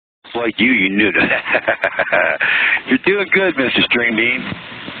like you, you knew that. You're doing good, Mr. String Bean.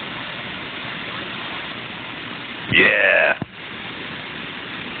 Yeah.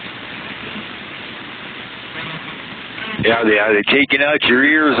 Yeah, are they taking out your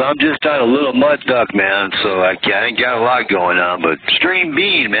ears? I'm just on a little mud duck, man, so I ain't got a lot going on. But String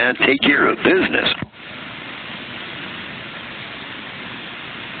Bean, man, take care of business.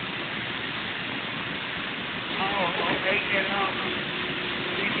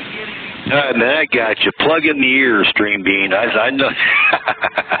 All right, man, I got you. Plug in the ears, String Bean. I know.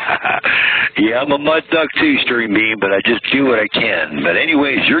 Yeah, I'm a mud duck too, String Bean, but I just do what I can. But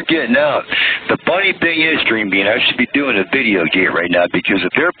anyways, you're getting out. The funny thing is, String Bean, I should be doing a VideoGate right now, because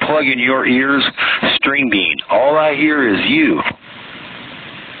if they're plugging your ears, String Bean, all I hear is you.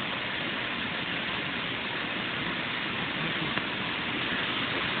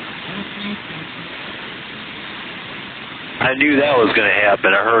 I knew that was going to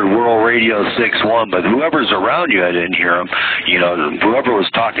happen. I heard World Radio 6-1, but whoever's around you, I didn't hear him. You know, whoever was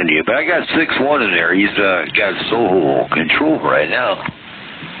talking to you. But I got 6-1 in there. He's got sole control right now.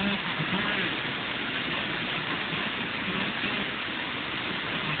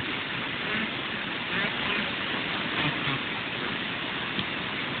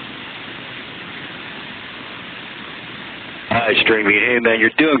 Hi, String Bean. Hey, man,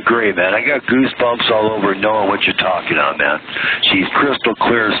 you're doing great, man. I got goosebumps all over knowing what you're talking on, man. She's crystal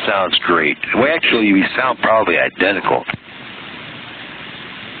clear, sounds great. Well, actually, we sound probably identical.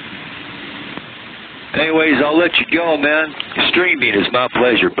 Anyways, I'll let you go, man. String Bean, it's my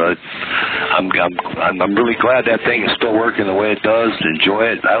pleasure, bud. I'm really glad that thing is still working the way it does. Enjoy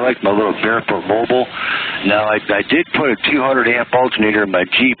it. I like my little barefoot mobile. Now, I did put a 200 amp alternator in my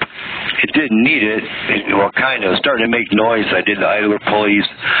Jeep. It didn't need it. Well, kind of. Starting to make noise. I did the idler pulleys,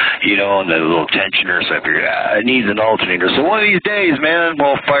 you know, and the little tensioner. So I figured, I need an alternator. So one of these days, man,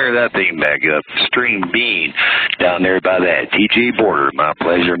 we'll fire that thing back up. String Bean down there by that TJ border. My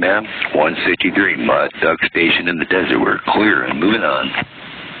pleasure, man. 163 Mud Duck Station in the desert. We're clear and moving on.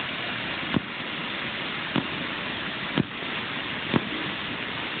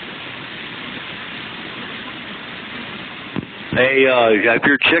 Hey, if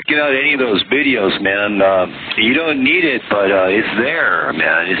you're checking out any of those videos, man, you don't need it, but it's there,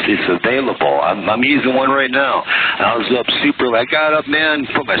 man. It's available. I'm using one right now. I was up I got up, man,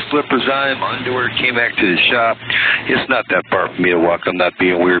 put my slippers on, my underwear, came back to the shop. It's not that far for me to walk. I'm not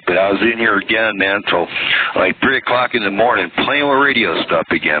being weird, but I was in here again, man, till like 3 o'clock in the morning, playing with radio stuff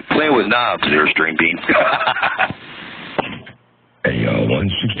again, playing with knobs there, String Bean. Hey,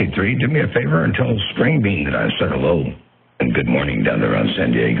 163, do me a favor and tell String Bean that I said hello. And good morning down there on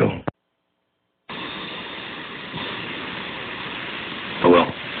San Diego. Hello.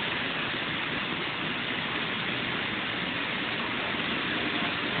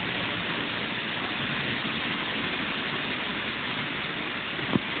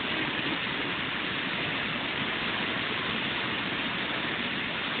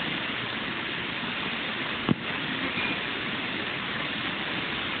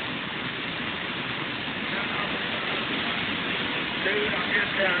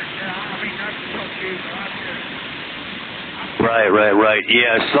 Right.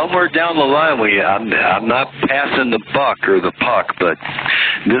 Yeah, somewhere down the line, I'm not passing the buck or the puck, but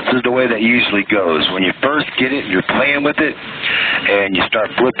this is the way that usually goes. When you first get it, you're playing with it, and you start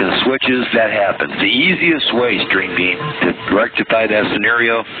flipping switches, that happens. The easiest way, String Bean, to rectify that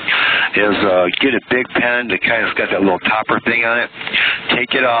scenario is get a big pen that kind of's got that little topper thing on it,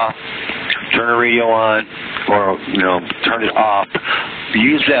 take it off, turn the radio on, or, you know, turn it off.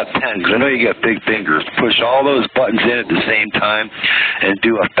 Use that pen, because I know you got big fingers. Push all those buttons in at the same time and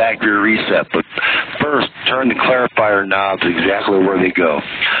do a factory reset. But first, turn the clarifier knobs exactly where they go.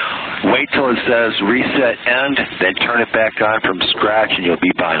 Wait till it says reset end, then turn it back on from scratch, and you'll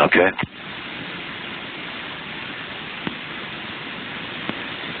be fine, okay?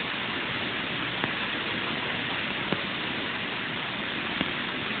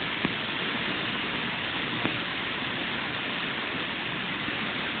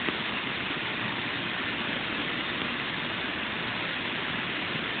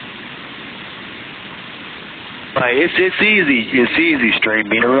 It's easy. It's easy, String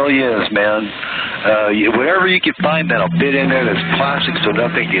Bean. It really is, man. Whatever you can find that'll fit in there that's plastic so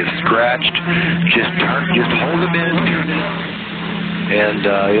nothing gets scratched, just hold them in, and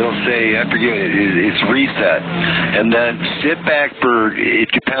it'll say, I forget, it's reset. And then sit back for, it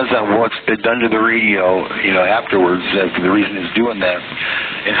depends on what's been done to the radio, you know, afterwards, for the reason it's doing that,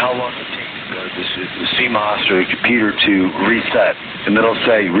 and how long it takes. the CMOS or the computer to reset, and it'll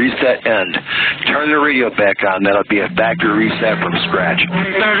say reset end. Turn the radio back on. That'll be a factory reset from scratch.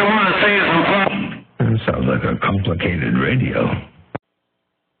 That sounds like a complicated radio.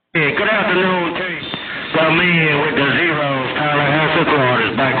 Hey, good afternoon, Tate. Well, me with the zeros, Tyler Hassel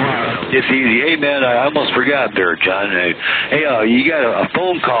orders background. It's easy. Hey, man, I almost forgot there, John. Hey, you got a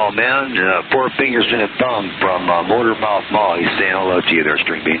phone call, man. 4 fingers and a thumb from Motormouth Mall. He's saying hello to you there,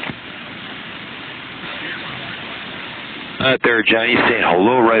 String Bean. There, John. He's saying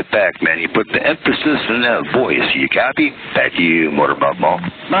hello right back, man. You put the emphasis in that voice. You copy? Back to you, Motormouth Mall.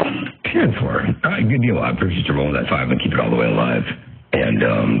 10-4. All right, good deal. I appreciate you rolling that 5 and keep it all the way alive. And,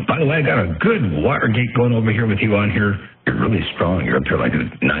 by the way, I got a good WireGate going over here with you on here. You're really strong. You're up there like 9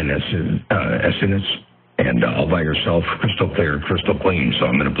 S units, and all by yourself, crystal clear, crystal clean. So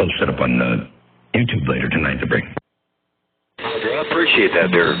I'm going to post it up on YouTube later tonight to bring. I appreciate that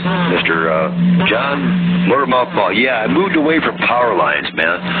there, Mr. John Motormouth Mall. Yeah, I moved away from power lines,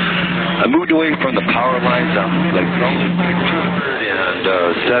 man. I moved away from the power lines. I'm like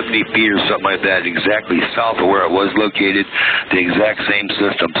 270 feet or something like that, exactly south of where it was located, the exact same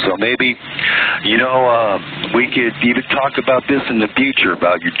system. So maybe, we could even talk about this in the future,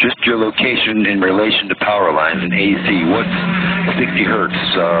 about your location in relation to power lines and AC. What's 60 hertz?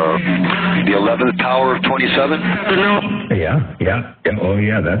 The 11th power of 27? Yeah. Oh,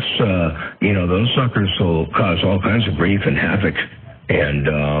 yeah, that's, those suckers will cause all kinds of grief and havoc. And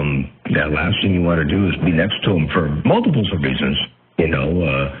that last thing you want to do is be next to them for multiples of reasons,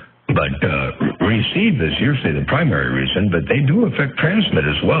 but receive is usually the primary reason, but they do affect transmit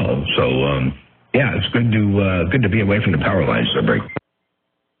as well. So, it's good to be away from the power lines, so break.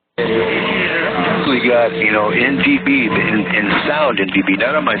 We got, NDB, in sound NDB,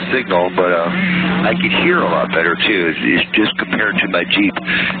 not on my signal, but I could hear a lot better, too, it's just compared to my Jeep.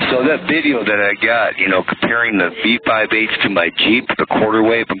 So that video that I got, comparing the V5H to my Jeep, the quarter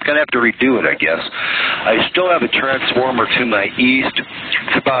wave, I'm going to have to redo it, I guess. I still have a transformer to my east.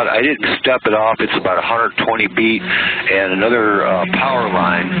 It's about, I didn't step it off, it's about 120 feet, and another power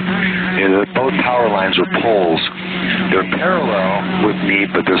line. Both power lines are poles. They're parallel with me,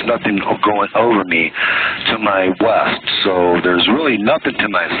 but there's nothing going over me to my west. So there's really nothing to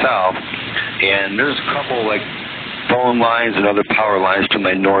my south, and there's a couple like phone lines and other power lines to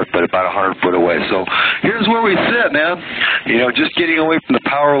my north, but about 100 foot away. So here's where we sit, man. Just getting away from the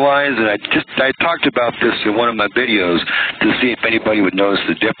power lines, and I talked about this in one of my videos to see if anybody would notice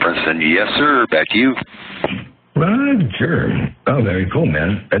the difference. And yes, sir, back to you. Well, sure. Oh, very cool,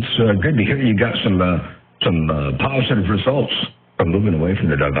 man. That's good to hear. You got some positive results from moving away from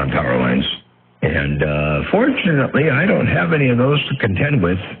the doggone power lines. And fortunately, I don't have any of those to contend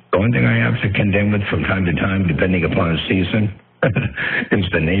with. The only thing I have to contend with from time to time, depending upon season, is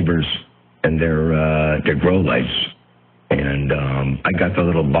the neighbors and their grow lights. And I got the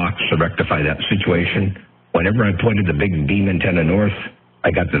little box to rectify that situation. Whenever I pointed the big beam antenna north,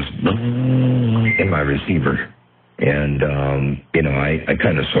 I got this in my receiver. And, I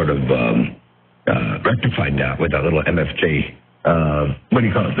kind of sort of rectified that with that little MFJ, what do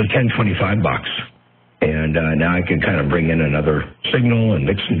you call it, the 1025 box. And now I can kind of bring in another signal and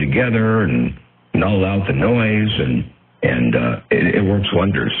mix them together and null out the noise, and it works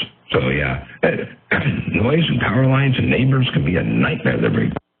wonders. So, yeah, noise and power lines and neighbors can be a nightmare.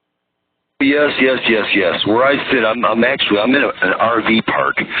 Yes. Where I sit, I'm in an RV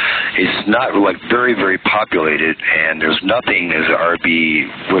park. It's not like very, very populated, and there's nothing as an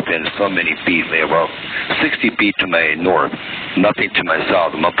RV within so many feet. Well, 60 feet to my north, nothing to my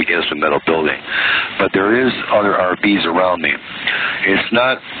south. I'm up against a metal building. But there is other RVs around me. It's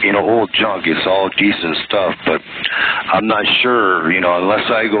not, old junk. It's all decent stuff, but I'm not sure,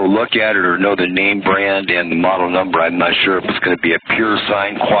 unless I go look at it or know the name, brand, and the model number, I'm not sure if it's going to be a pure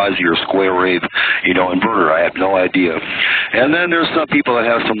sine, quasi, or square wave, inverter. I have no idea. And then there's some people that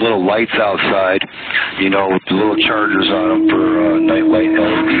have some little lights outside, with the little chargers on them for night light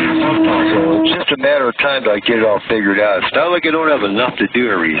LEDs. So it's just a matter of time till I get it all figured out. It's not like I don't have enough to do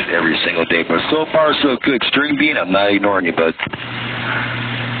every single day, but so far so good. String Bean, I'm not ignoring you, bud.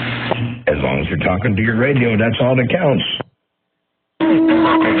 As long as you're talking to your radio, that's all that counts.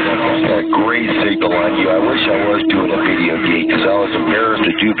 Got a great signal on you. I wish I was doing a VideoGate, because I was embarrassed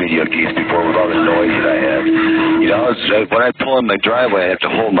to do VideoGates before with all the noise that I had. When I pull in my driveway, I have to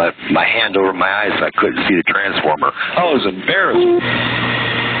hold my hand over my eyes so I couldn't see the transformer. I was embarrassed.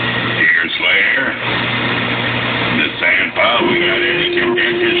 Here, Slayer. The sand pile, we got any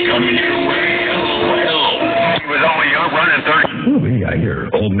contenders coming your way? LOL. It was only you running 30. Ooh, yeah, you're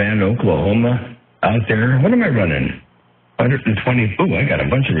old man Oklahoma out there. What am I running? 120. Ooh, I got a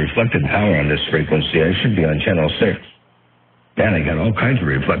bunch of reflected power on this frequency. I should be on channel 6. Man, I got all kinds of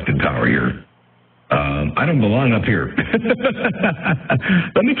reflected power here. I don't belong up here.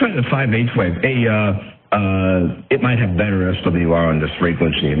 Let me try the 5/8 wave. It might have better SWR on this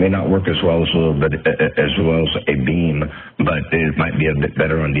frequency. It may not work as well as a beam, but it might be a bit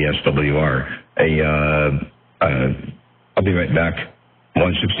better on the SWR. I'll be right back.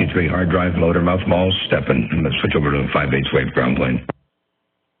 163 hard drive, motor mouth malls, stepping. I'm going to switch over to the 5/8 wave ground plane.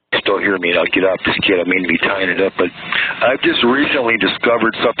 Still hear me, and I'll get off this kid. I mean to be tying it up, but I've just recently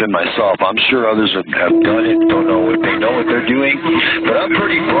discovered something myself. I'm sure others have done it, don't know if they know what they're doing, but I'm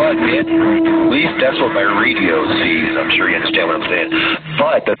pretty broad, man. At least that's what my radio sees. I'm sure you understand what I'm saying.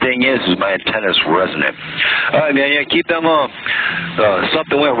 But the thing is my antenna's resonant. All right, man, yeah, keep them on.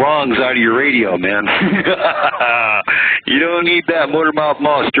 Something went wrong out of your radio, man. You don't need that motor mouth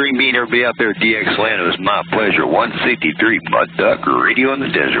mall string bean. Everybody out there at DX Land, it was my pleasure. 163 Mud Duck Radio in the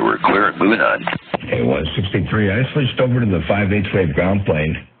Desert. We're clear and moving on. Okay, 163. I switched over to the 5/8 wave ground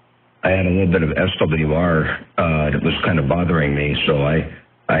plane. I had a little bit of SWR that was kind of bothering me, so I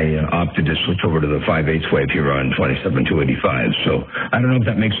opted to switch over to the 5/8 wave here on 27285. So I don't know if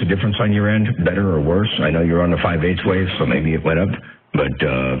that makes a difference on your end, better or worse. I know you're on the 5/8 wave, so maybe it went up. But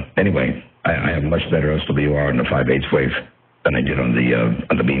anyway, I have much better SWR on the 5/8 wave than I did on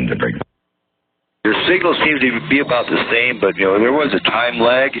the beam that break. Your signal seems to be about the same, but, you know, there was a time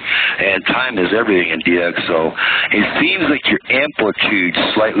lag, and time is everything in DX, so it seems like your amplitude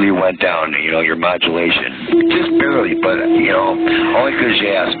slightly went down, you know, your modulation. Just barely, but, you know, only because you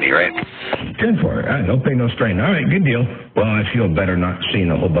asked me, right? Good for it. No pain, no strain. All right, good deal. Well, I feel better not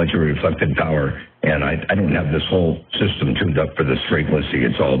seeing a whole bunch of reflected power, and I don't have this whole system tuned up for this frequency.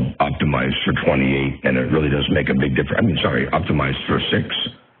 It's all optimized for 28, and it really does make a big difference. I mean, sorry, optimized for 6.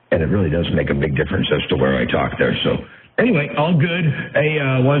 And it really does make a big difference as to where I talk there. So anyway, all good. A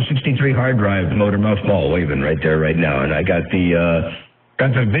 163 hard drive, motor mouth mall waving right there right now. And I got the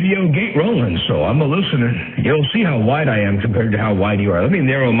VideoGate rolling, so I'm a listener. You'll see how wide I am compared to how wide you are. Let me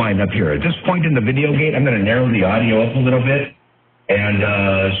narrow mine up here. At this point in the VideoGate, I'm going to narrow the audio up a little bit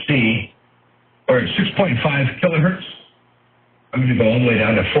and see. We're at 6.5 kilohertz. I'm going to go all the way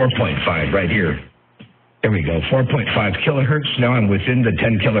down to 4.5 right here. There we go, 4.5 kilohertz. Now I'm within the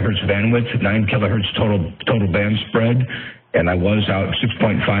 10 kilohertz bandwidth, 9 kilohertz total band spread, and I was out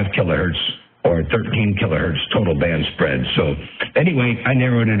 6.5 kilohertz or 13 kilohertz total band spread. So anyway, I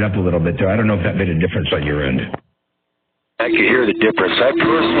narrowed it up a little bit there. I don't know if that made a difference on your end. I can hear the difference. I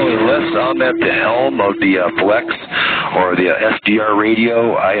personally, unless I'm at the helm of the Flex or the SDR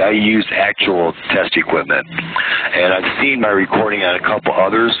radio, I use actual test equipment. And I've seen my recording on a couple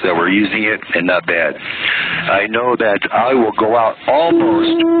others that were using it, and not bad. I know that I will go out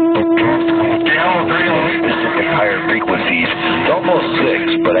almost at higher frequencies. It's almost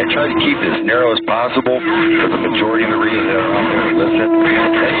 6, but I try to keep it as narrow as possible for the majority of the readers that are out there to listen.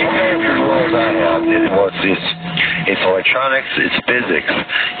 And you can as well as I have. It's electronics, it's physics.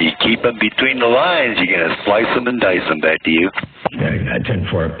 You keep them between the lines, you're going to slice them and dice them. Back to you. Yeah, I tend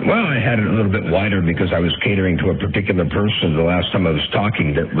for it. Well, I had it a little bit wider because I was catering to a particular person the last time I was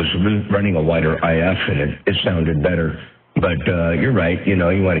talking that was running a wider IF, and it sounded better. But you're right. You know,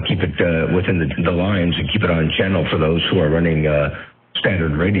 you want to keep it within the lines and keep it on channel for those who are running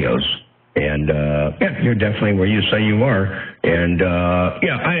standard radios. And, yeah, you're definitely where you say you are. And,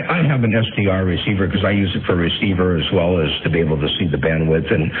 yeah, I have an SDR receiver because I use it for receiver as well as to be able to see the bandwidth.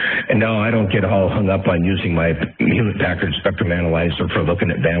 And no, I don't get all hung up on using my Hewlett-Packard spectrum analyzer for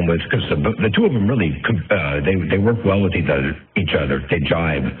looking at bandwidth because the two of them really, they work well with each other. They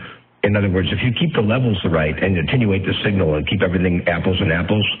jive. In other words, if you keep the levels right and attenuate the signal and keep everything apples and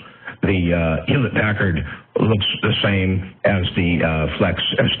apples, the Hewlett-Packard looks the same as the Flex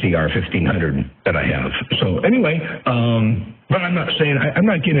SDR 1500 that I have. So anyway, but I'm not saying, I'm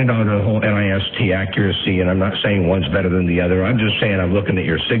not getting into the whole NIST accuracy, and I'm not saying one's better than the other. I'm just saying I'm looking at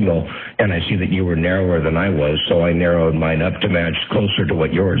your signal, and I see that you were narrower than I was, so I narrowed mine up to match closer to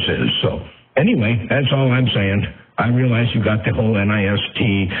what yours is. So anyway, that's all I'm saying. I realize you got the whole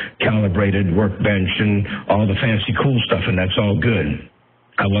NIST calibrated workbench and all the fancy cool stuff, and that's all good.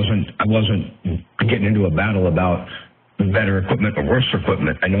 I wasn't getting into a battle about better equipment or worse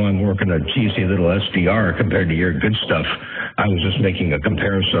equipment. I know I'm working a cheesy little SDR compared to your good stuff. I was just making a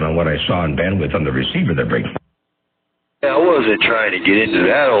comparison on what I saw in bandwidth on the receiver that breaks. I wasn't trying to get into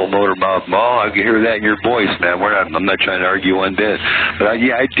that old motor mouth mall. I can hear that in your voice, man. I'm not trying to argue one bit. But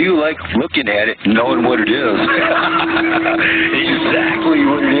I do like looking at it and knowing what it is. Exactly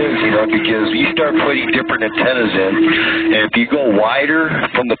what it is, because you start putting different antennas in, and if you go wider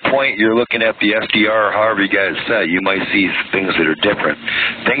from the point you're looking at the SDR or however you got it set, you might see things that are different,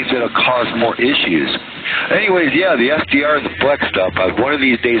 things that will cause more issues. Anyways, yeah, the SDR and the flex stuff, one of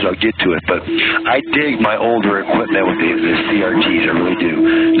these days I'll get to it, but I dig my older equipment with the CRTs, I really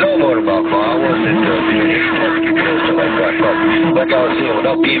do. No motor mouth, I wasn't doing anything like that, but like I was saying,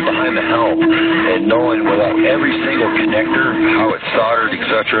 without being behind the helm and knowing without every single connector, how it's soldered,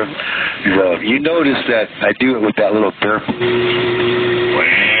 etc., you notice that I do it with that little burp. Well,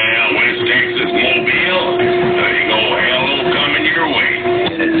 West Texas Mobile, there you go, hello coming your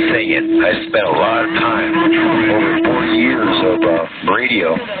way. And singing. I spent a lot of time, over 40 years of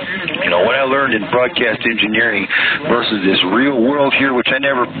radio. What I learned in broadcast engineering versus this real world here, which I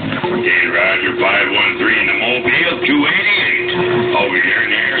never... Okay, Roger, 513 in the Mobile, 288. Over here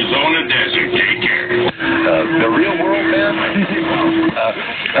in the Arizona desert, take care. The real world, man.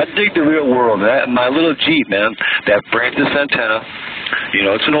 I dig the real world. My little Jeep, man, that Francis antenna,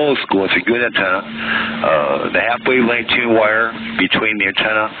 it's an old school. It's a good antenna. The half-wave-length tune wire between the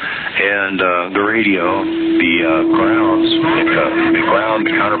antenna and the radio, the grounds, the ground,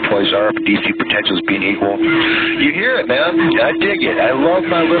 the counterpoise RF, DC potentials being equal. You hear it, man. I dig it. I love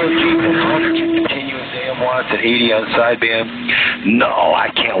my little Jeep. 100 continuous AM watts at 80 on sideband. No, I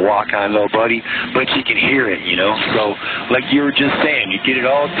can't walk on nobody, but you can hear it, So, like you were just saying, you get it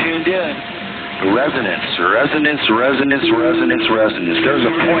all tuned in. Resonance. There's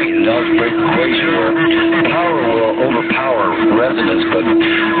a point in the algebraic equation where power will overpower resonance, but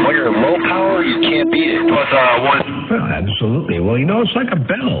when you're low power, you can't beat it. Well, absolutely. Well, it's like a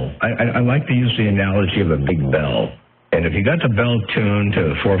bell. I like to use the analogy of a big bell. And if you got the bell tuned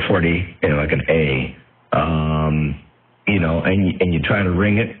to 440, like an A, and you try to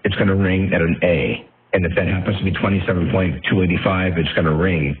ring it, it's going to ring at an A. And if that happens to be 27.285, it's going to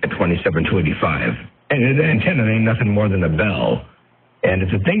ring at 27.285. And the antenna ain't nothing more than a bell. And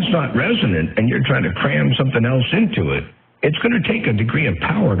if the thing's not resonant and you're trying to cram something else into it, it's going to take a degree of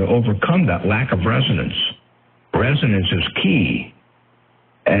power to overcome that lack of resonance. Resonance is key.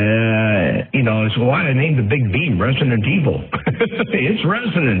 It's why I named the big beam Resonant Evil. It's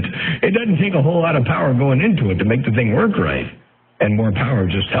resonant. It doesn't take a whole lot of power going into it to make the thing work right. And more power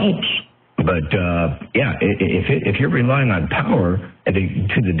just helps. But, if you're relying on power to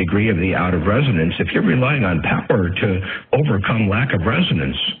the degree of the out of resonance, if you're relying on power to overcome lack of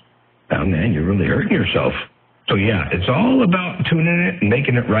resonance, man, you're really hurting yourself. So, it's all about tuning it and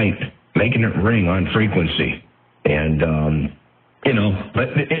making it right, making it ring on frequency. And, but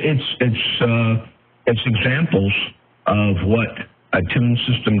it's examples of what a tune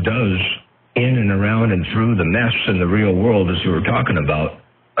system does in and around and through the mess in the real world, as you were talking about.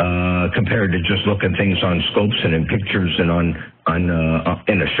 Compared to just looking things on scopes and in pictures and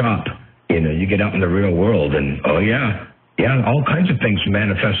in a shop. You get out in the real world and all kinds of things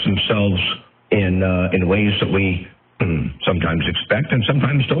manifest themselves in ways that we sometimes expect and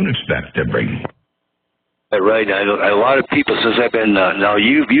sometimes don't expect to bring. Right. A lot of people, since I've been, now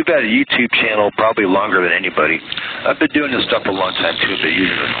you've had a YouTube channel probably longer than anybody. I've been doing this stuff for a long time too, but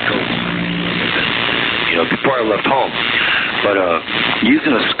using a scope, before I left home. But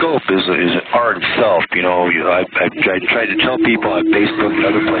using a scope is an art itself. I tried to tell people on Facebook and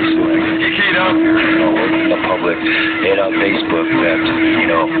other places, educate out here, working in the public and on Facebook, that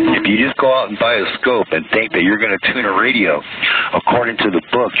if you just go out and buy a scope and think that you're going to tune a radio according to the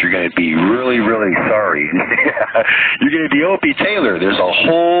book, you're going to be really, really sorry. You're going to be Opie Taylor. There's a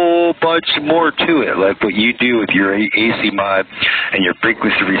whole bunch more to it, like what you do with your AC mod and your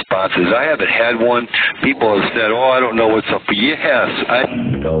frequency responses. I haven't had one. People have said, I don't know what's up. Yes,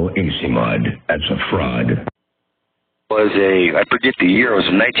 No AC mod. That's a fraud. I forget the year, it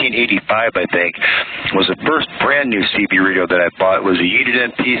was in 1985, I think, was the first brand new CB radio that I bought. It was a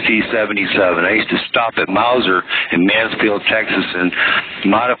Uniden PC-77. I used to stop at Mauser in Mansfield, Texas, and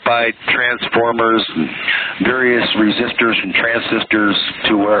modified transformers and various resistors and transistors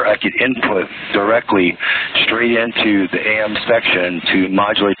to where I could input directly straight into the AM section to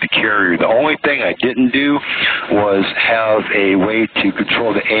modulate the carrier. The only thing I didn't do was have a way to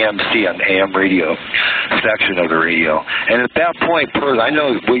control the AMC on the AM radio section of the radio. And at that point, I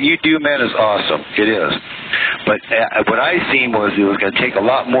know what you do, man, is awesome. It is. But what I seen was it was going to take a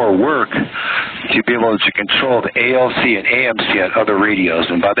lot more work to be able to control the ALC and AMC on other radios.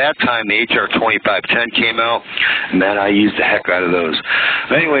 And by that time, the HR2510 came out, and man, I used the heck out of those.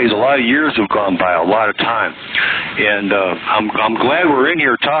 But anyways, a lot of years have gone by, a lot of time. And I'm glad we're in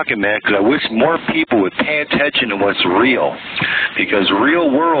here talking, man, because I wish more people would pay attention to what's real. Because real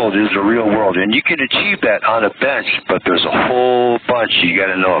world is the real world. And you can achieve that on a bench, but there's a whole bunch you got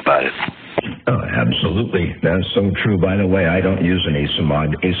to know about it. Oh, absolutely. That's so true. By the way, I don't use an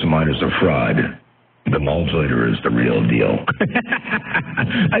ASIMOD. ASIMOD is a fraud. The modulator is the real deal.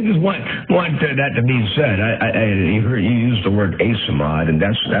 I just want that to be said. You heard you used the word ASIMOD, and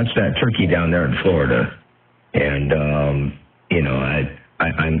that's that turkey down there in Florida. And you know,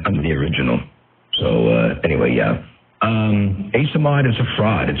 I'm the original. So anyway, yeah. ASIMOD is a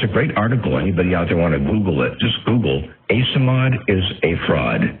fraud. It's a great article. Anybody out there want to Google it? Just Google ASIMOD is a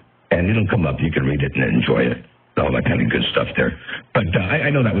fraud. And it'll come up. You can read it and enjoy it. All that kind of good stuff there. But I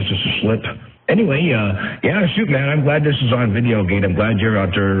know that was just a slip. Anyway, yeah, shoot, man, I'm glad this is on VideoGate. I'm glad you're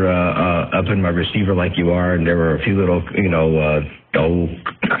out there up in my receiver like you are. And there were a few little, you know, I don't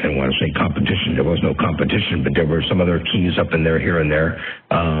want to say competition. There was no competition, but there were some other keys up in there here and there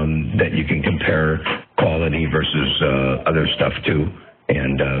that you can compare quality versus other stuff too.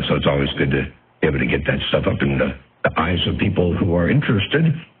 And so it's always good to be able to get that stuff up in the eyes of people who are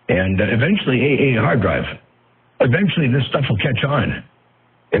interested. And eventually, a hard drive. Eventually, this stuff will catch on.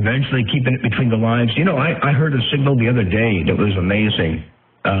 Eventually, keeping it between the lines. You know, I heard a signal the other day that was amazing.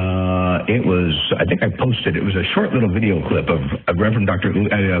 It was, I think I posted, it was a short little video clip of Reverend Dr.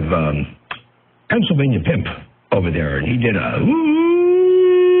 of Pennsylvania Pimp over there. And he did a ooh-wee.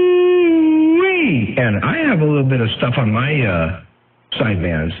 And I have a little bit of stuff on my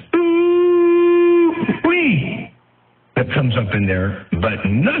sidebands. Ooh-wee. That comes up in there, but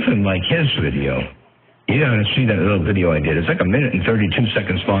nothing like his video. You gotta see that little video I did. It's like 1 minute and 32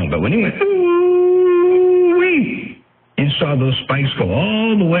 seconds long, but when he went, ooh-wee, you saw those spikes go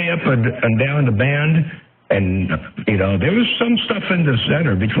all the way up and down the band, and, you know, there was some stuff in the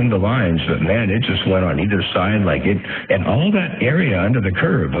center between the lines, but, man, it just went on either side like it, and all that area under the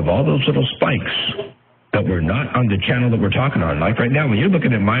curve of all those little spikes that were not on the channel that we're talking on. Like right now, when you're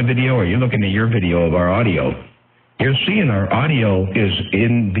looking at my video or you're looking at your video of our audio, you're seeing our audio is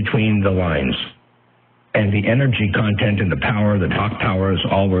in between the lines. And the energy content and the power, the talk power is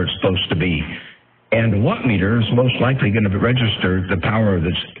all where it's supposed to be. And the watt meter is most likely going to register the power of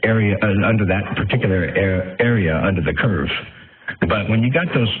this area under that particular area under the curve. But when you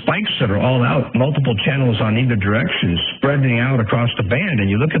got those spikes that are all out, multiple channels on either direction spreading out across the band,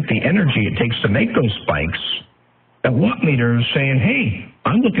 and you look at the energy it takes to make those spikes, that watt meter is saying, hey,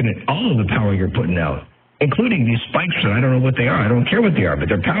 I'm looking at all of the power you're putting out, including these spikes that I don't know what they are. I don't care what they are, but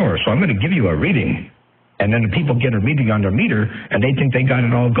they're power, so I'm going to give you a reading. And then the people get a reading on their meter, and they think they got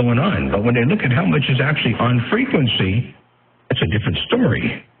it all going on. But when they look at how much is actually on frequency, it's a different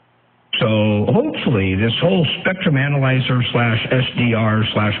story. So hopefully this whole spectrum analyzer / SDR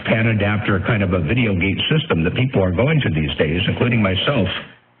 / pan adapter kind of a VideoGate system that people are going to these days, including myself,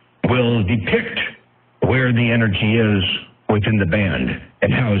 will depict where the energy is within the band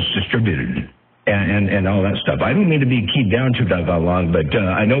and how it's distributed. And all that stuff. I don't mean to be keyed down too doggone long, but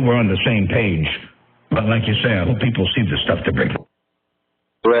I know we're on the same page. But like you say, I hope people see the stuff to bring.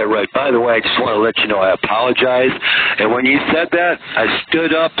 Right. By the way, I just want to let you know I apologize. And when you said that, I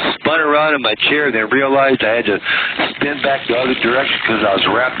stood up, spun around in my chair, then realized I had to spin back the other direction because I was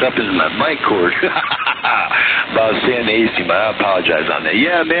wrapped up in my mic cord. But I was saying the AC, but I apologize on that.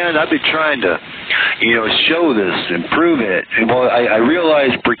 Yeah, man, I've been trying to, you know, show this and prove it. And well, I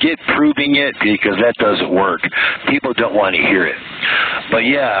realized forget proving it because that doesn't work. People don't want to hear it. But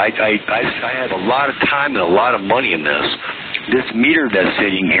yeah, I had a lot of time and a lot of money in this. This meter that's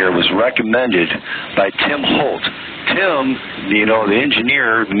sitting here was recommended by Tim Holt. Tim, you know, the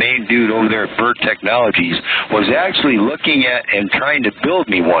engineer, the main dude over there at Bird Technologies, was actually looking at and trying to build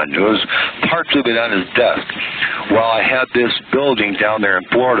me one. There was parts of it on his desk while I had this building down there in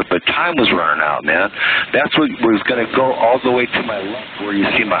Florida, but time was running out, man. That's what was going to go all the way to my left where you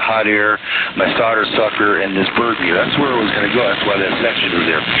see my hot air, my solder sucker, and this bird meter. That's where it was going to go. That's why that section was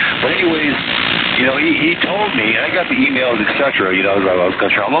there. But anyways, you know, he told me, and I got the emails, etc., you know, as I was going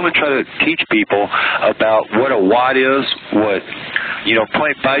to try. I'm going to try to teach people about what a watt is, what, you know,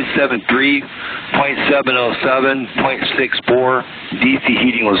 0.573, 0.707, 0.64 DC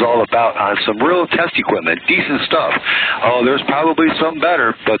heating was all about on some real test equipment, decent stuff. Oh, there's probably some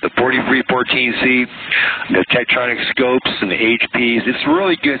better, but the 4314C, the Tektronix scopes and the HPs, it's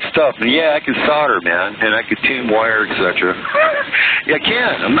really good stuff. And yeah, I can solder, man, and I can tune wire, etc. Yeah, I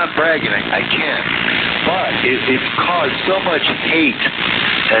can. I'm not bragging. I can. But it's caused so much hate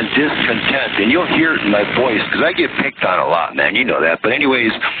and discontent, and you'll hear it in my voice, because I get picked on a lot, man, you know that. But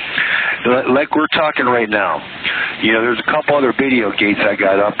anyways, like we're talking right now, you know, there's a couple other video gates I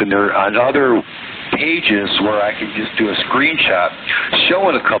got up, and they're on other pages where I can just do a screenshot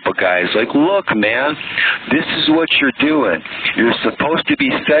showing a couple guys, like, look, man, this is what you're doing. You're supposed to be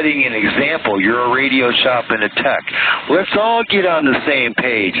setting an example. You're a radio shop and a tech. Let's all get on the same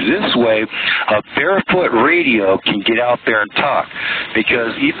page. This way, a barefoot radio can get out there and talk,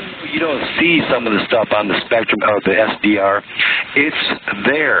 because even though you don't see some of the stuff on the spectrum of the SDR, it's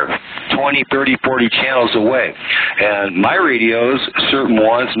there 20, 30, 40 channels away. And my radios, certain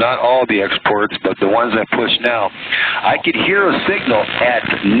ones, not all the exports, but the ones I push now, I could hear a signal at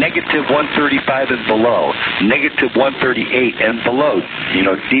negative 135 and below, negative 138 and below, you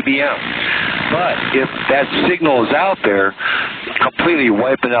know, dBm. But if that signal is out there, completely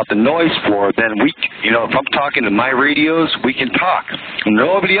wiping out the noise floor, then we, you know, if I'm talking to my radios, we can talk.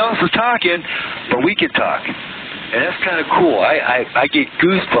 Nobody else is talking, but we can talk. And that's kind of cool. I get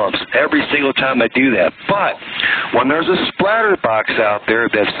goosebumps every single time I do that. But when there's a splatter box out there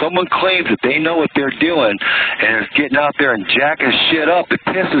that someone claims that they know what they're doing and is getting out there and jacking shit up, it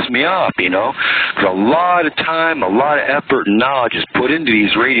pisses me off, you know. Because a lot of time, a lot of effort and knowledge is put into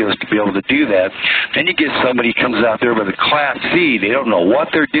these radios to be able to do that. Then you get somebody who comes out there with a Class C. They don't know what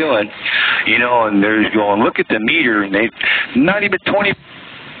they're doing, you know, and they're going, look at the meter, and they not even 20...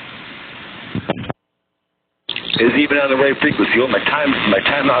 is even on the right frequency. Oh, my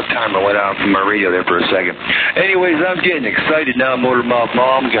timeout timer went out from my radio there for a second. Anyways, I'm getting excited now, Motor Mouth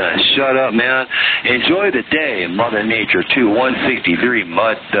Mom. I'm going to shut up, man. Enjoy the day in Mother Nature 2163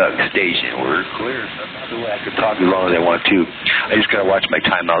 Mud Duck Station. We're clear. By the way, I could talk as long as I want to. I just got to watch my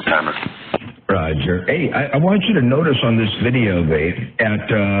timeout timer. Roger. Hey, I want you to notice on this video, Wade,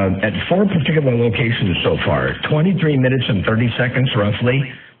 at 4 particular locations so far, 23 minutes and 30 seconds roughly,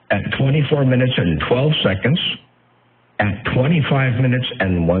 at 24 minutes and 12 seconds, at 25 minutes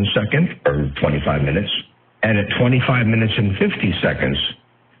and 1 second, or 25 minutes, and at 25 minutes and 50 seconds,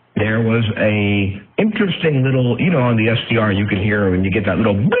 there was a interesting little, you know, on the SDR you can hear when you get that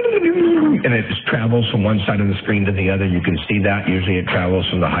little, and it travels from one side of the screen to the other. You can see that. Usually it travels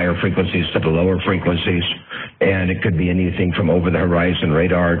from the higher frequencies to the lower frequencies, and it could be anything from over-the-horizon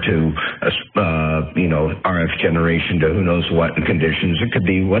radar to, you know, RF generation to who knows what conditions. It could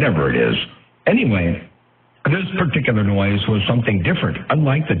be whatever it is. Anyway, this particular noise was something different.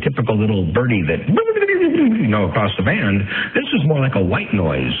 Unlike the typical little birdie that, you know, across the band, this is more like a white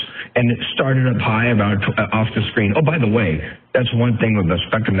noise. And it started up high about off the screen. Oh, by the way, that's one thing that the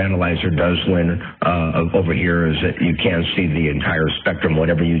spectrum analyzer does when over here is that you can't see the entire spectrum,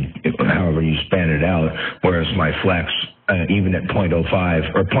 however you span it out, whereas my flex, even at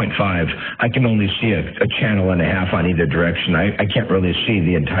 0.05 or 0.5, I can only see a channel and a half on either direction. I can't really see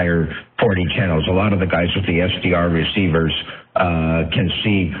the entire 40 channels. A lot of the guys with the SDR receivers can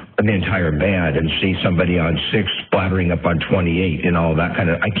see the entire band and see somebody on 6 splattering up on 28 and all that kind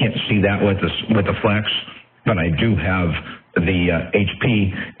of. I can't see that with the flex, but I do have the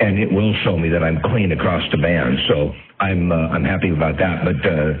HP, and it will show me that I'm clean across the band. So I'm happy about that. But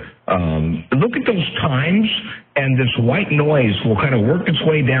look at those times, and this white noise will kind of work its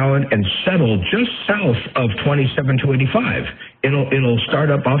way down and settle just south of 27,285. It'll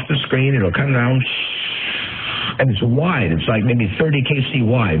start up off the screen. It'll come down, and it's wide. It's like maybe 30 kc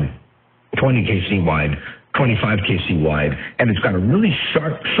wide, 20 kc wide, 25 kc wide, and it's got a really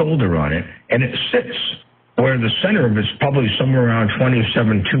sharp shoulder on it, and it sits where the center of it's probably somewhere around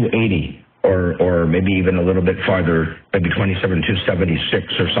 27,280. Or maybe even a little bit farther, maybe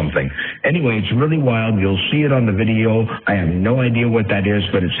 27,276 or something. Anyway, it's really wild. You'll see it on the video. I have no idea what that is,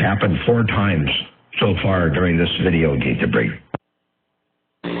 but it's happened 4 times so far during this VideoGate debris.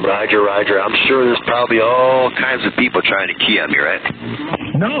 Roger, Roger. I'm sure there's probably all kinds of people trying to key on me, right?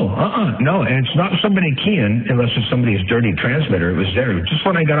 No, no. And it's not somebody keying unless it's somebody's dirty transmitter. It was there. Just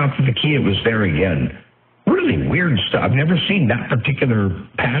when I got off of the key, it was there again. Really weird stuff. I've never seen that particular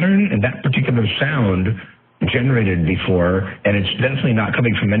pattern and that particular sound generated before, and it's definitely not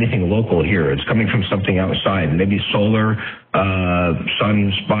coming from anything local here. It's coming from something outside, maybe solar,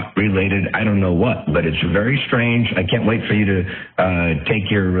 sunspot related, I don't know what, but it's very strange. I can't wait for you to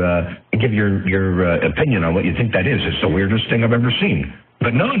give your opinion on what you think that is. It's the weirdest thing I've ever seen.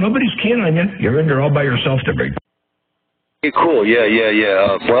 But no, nobody's keen on you. You're in there all by yourself, Debris. Hey, cool. Yeah.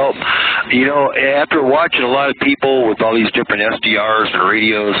 Well, you know, after watching a lot of people with all these different SDRs and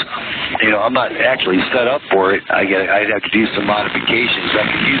radios, you know, I'm not actually set up for it. I'd have to do some modifications. I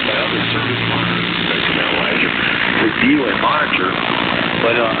can use my other service monitor, to view and monitor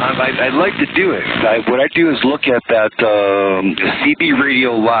But I'd like to do it. What I do is look at that CB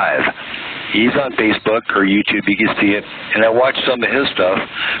Radio Live. He's on Facebook or YouTube, you can see it, and I watch some of his stuff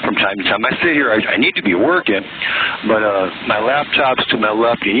from time to time. I sit here, I need to be working, but my laptop's to my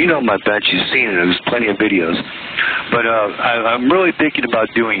left, and you know my bench, you've seen it, there's plenty of videos. But I'm really thinking about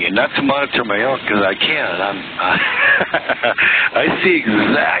doing it, not to monitor my own, because I can. I see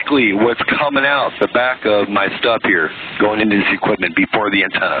exactly what's coming out the back of my stuff here, going into this equipment before the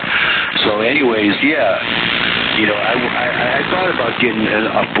antenna. So anyways, yeah, you know, I thought about getting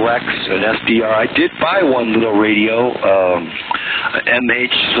a Flex, an SDR. I did buy one little radio,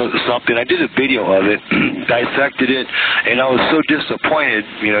 MH something. I did a video of it, dissected it, and I was so disappointed.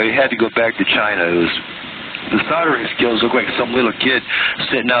 You know, you had to go back to China. It was the soldering skills looked like some little kid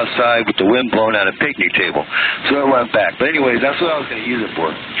sitting outside with the wind blowing on a picnic table. So I went back. But anyways, that's what I was going to use it for.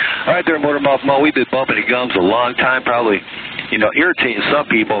 All right there, Motormouth Mo, we've been bumping the gums a long time, probably, you know, irritating some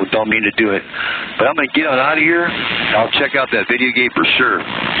people who don't mean to do it. But I'm going to get on out of here. I'll check out that VideoGate for sure.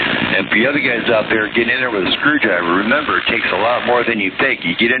 And for the other guys out there getting in there with a screwdriver, remember, it takes a lot more than you think.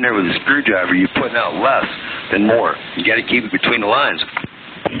 You get in there with a screwdriver, you're putting out less than more. You got to keep it between the lines.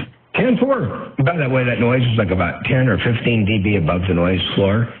 10-4. By the way, that noise is like about 10 or 15 dB above the noise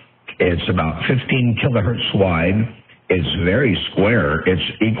floor. It's about 15 kilohertz wide. It's very square. It's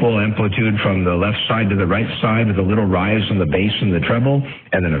equal amplitude from the left side to the right side with a little rise in the bass and the treble,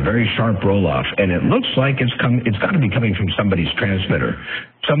 and then a very sharp roll-off. And it looks like it's got to be coming from somebody's transmitter.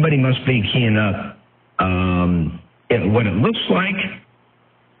 Somebody must be keying up. What it looks like,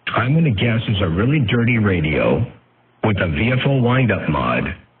 I'm going to guess, is a really dirty radio with a VFO wind-up mod,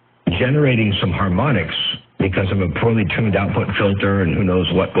 generating some harmonics because of a poorly tuned output filter and who knows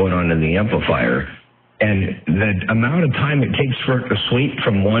what going on in the amplifier. And the amount of time it takes for it to sweep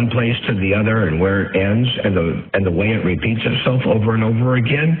from one place to the other and where it ends and the way it repeats itself over and over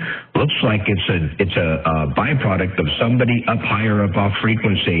again looks like it's a byproduct of somebody up higher up off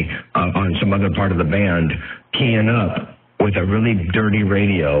frequency on some other part of the band keying up with a really dirty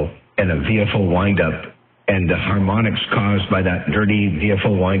radio and a VFO windup. And the harmonics caused by that dirty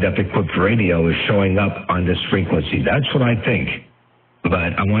VFO wind-up equipped radio is showing up on this frequency. That's what I think.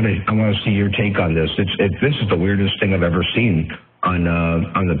 But I want to see your take on this. This is the weirdest thing I've ever seen on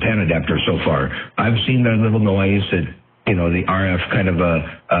the pan adapter so far. I've seen that little noise that, you know, the RF kind of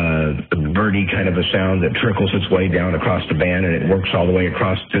a birdie kind of a sound that trickles its way down across the band, and it works all the way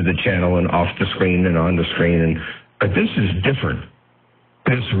across to the channel and off the screen and on the screen. But this is different.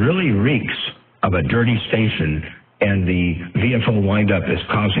 This really reeks of a dirty station, and the VFO windup is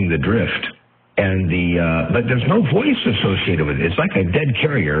causing the drift. And but there's no voice associated with it. It's like a dead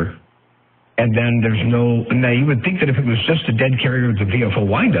carrier, and then there's no. Now you would think that if it was just a dead carrier with a VFO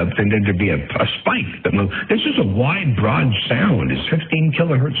windup, then there'd be a spike that moved. This is a wide, broad sound. It's 15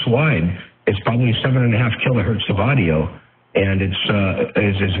 kilohertz wide. It's probably 7.5 kilohertz of audio, and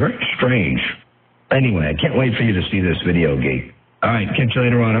it's very strange. Anyway, I can't wait for you to see this VideoGate. All right, catch you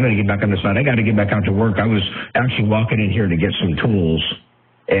later on. I'm going to get back on the side. I got to get back out to work. I was actually walking in here to get some tools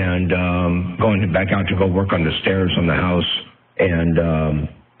and going back out to go work on the stairs on the house. And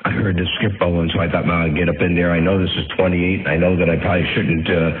I heard this skip bowling, so I thought, well, I'll get up in there. I know this is 28. I know that I probably shouldn't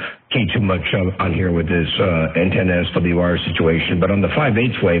key too much on here with this antenna SWR situation. But on the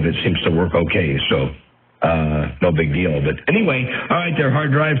 5/8 wave, it seems to work okay. So no big deal. But anyway, all right there, hard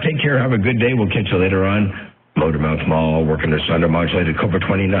drive. Take care. Have a good day. We'll catch you later on. Motormouth Mall, working this under-modulated Cobra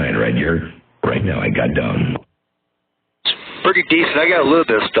 29 right here. Right now, I got down. It's pretty decent. I got a little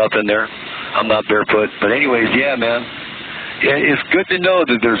bit of stuff in there. I'm not barefoot. But anyways, yeah, man. It's good to know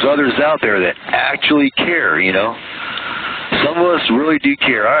that there's others out there that actually care, you know. Some of us really do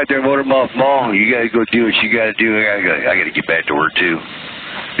care. All right there, Motormouth Mall, you got to go do what you got to do. I got to get back to work, too.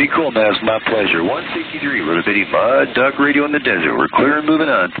 Be cool, man. It's my pleasure. 163, Little Bitty Mud Duck Radio in the Desert. We're clear and moving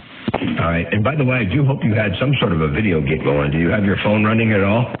on. All right. And by the way, I do hope you had some sort of a VideoGate going. Do you have your phone running at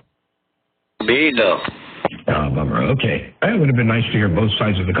all? Me, no. Oh, bummer. Okay. It would have been nice to hear both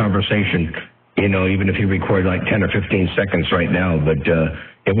sides of the conversation, you know, even if you record like 10 or 15 seconds right now. But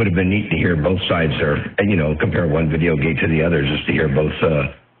it would have been neat to hear both sides there, and, you know, compare one VideoGate to the other just to hear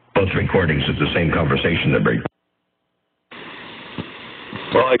both recordings of the same conversation that break.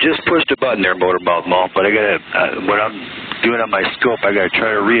 Well, I just pushed a button there, Motormouth Mall, but I got to, what I'm doing on my scope, I got to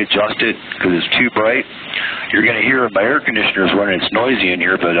try to readjust it because it's too bright. You're going to hear my air conditioner's running. It's noisy in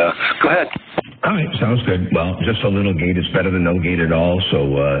here, but go ahead. All right, sounds good. Well, just a little gate is better than no gate at all.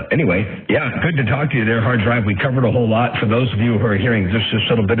 So anyway, yeah, good to talk to you there, Hard Drive. We covered a whole lot. For those of you who are hearing just this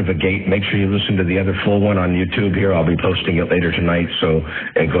little bit of a gate, make sure you listen to the other full one on YouTube here. I'll be posting it later tonight. So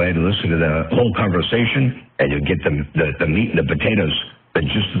go ahead and listen to the whole conversation, and you'll get the meat and the potatoes the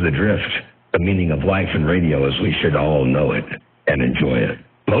gist of the drift, the meaning of life and radio as we should all know it and enjoy it.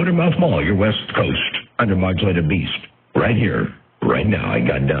 Motormouth Mall, your West Coast under-modulated beast. Right here, right now, I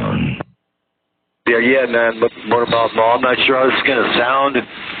got down. Yeah, man, Motormouth Mall. I'm not sure how this is going to sound,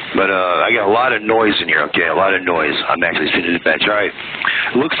 but I got a lot of noise in here, okay, a lot of noise. I'm actually sitting at the bench. All right,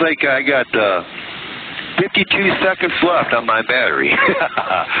 looks like I got 52 seconds left on my battery.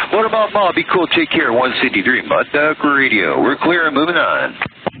 Motormouth Mall, be cool, take care, 163, Mud Duck Radio. We're clear and moving on.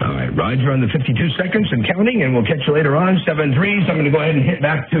 All right, Roger on the 52 seconds and counting, and we'll catch you later on. 7-3, so I'm going to go ahead and hit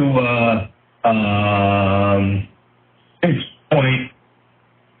back to 6.5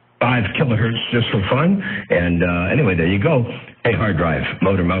 kilohertz just for fun. And anyway, there you go. Hey, hard drive,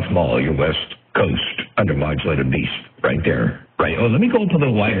 Motormouth Mall, your West Coast under-modulated beast. Right there. Right. Oh, let me go up a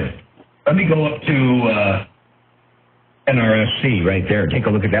little wider. Let me go up to NRSC right there. Take a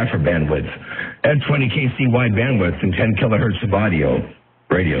look at that for bandwidth. At 20 KC wide bandwidth and 10 kilohertz of audio.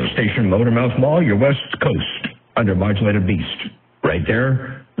 Radio station Motormouth Mall, your West Coast under-modulated beast. Right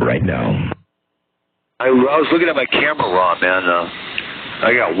there, right now. I was looking at my camera raw, man.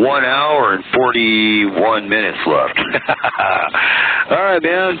 I got 1 hour and 41 minutes left. All right,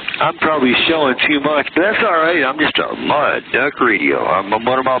 man. I'm probably showing too much, but that's all right. I'm just a Mud Duck Radio. I'm a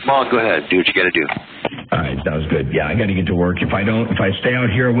Motormouth Mall. Go ahead. Do what you got to do. All right, sounds good. Yeah, I got to get to work. If I stay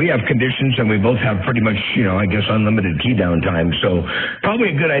out here, we have conditions, and we both have pretty much, I guess, unlimited key down time. So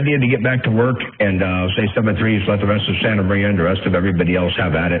probably a good idea to get back to work and say 7-3, let the rest of Santa Maria and the rest of everybody else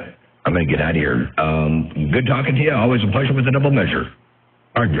have at it. I'm going to get out of here. Good talking to you. Always a pleasure with the double measure.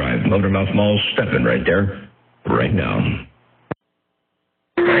 Hard drive, Motormouth Mall, stepping right there, right now.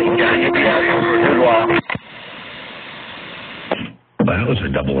 Well, that was a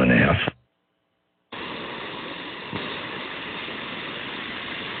double and a half.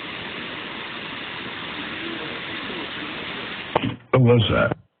 Who was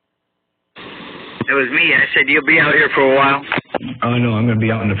that? It was me. I said you'll be out here for a while. Oh no, I'm going to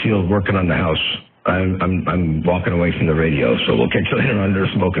be out in the field working on the house. I'm walking away from the radio, so we'll catch you later under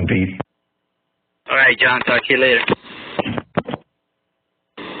Smoking Pete. All right, John. Talk to you later.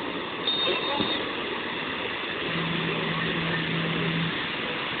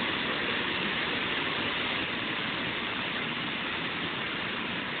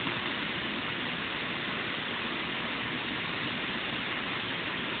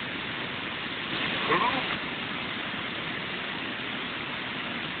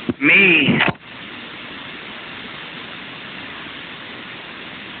 Me.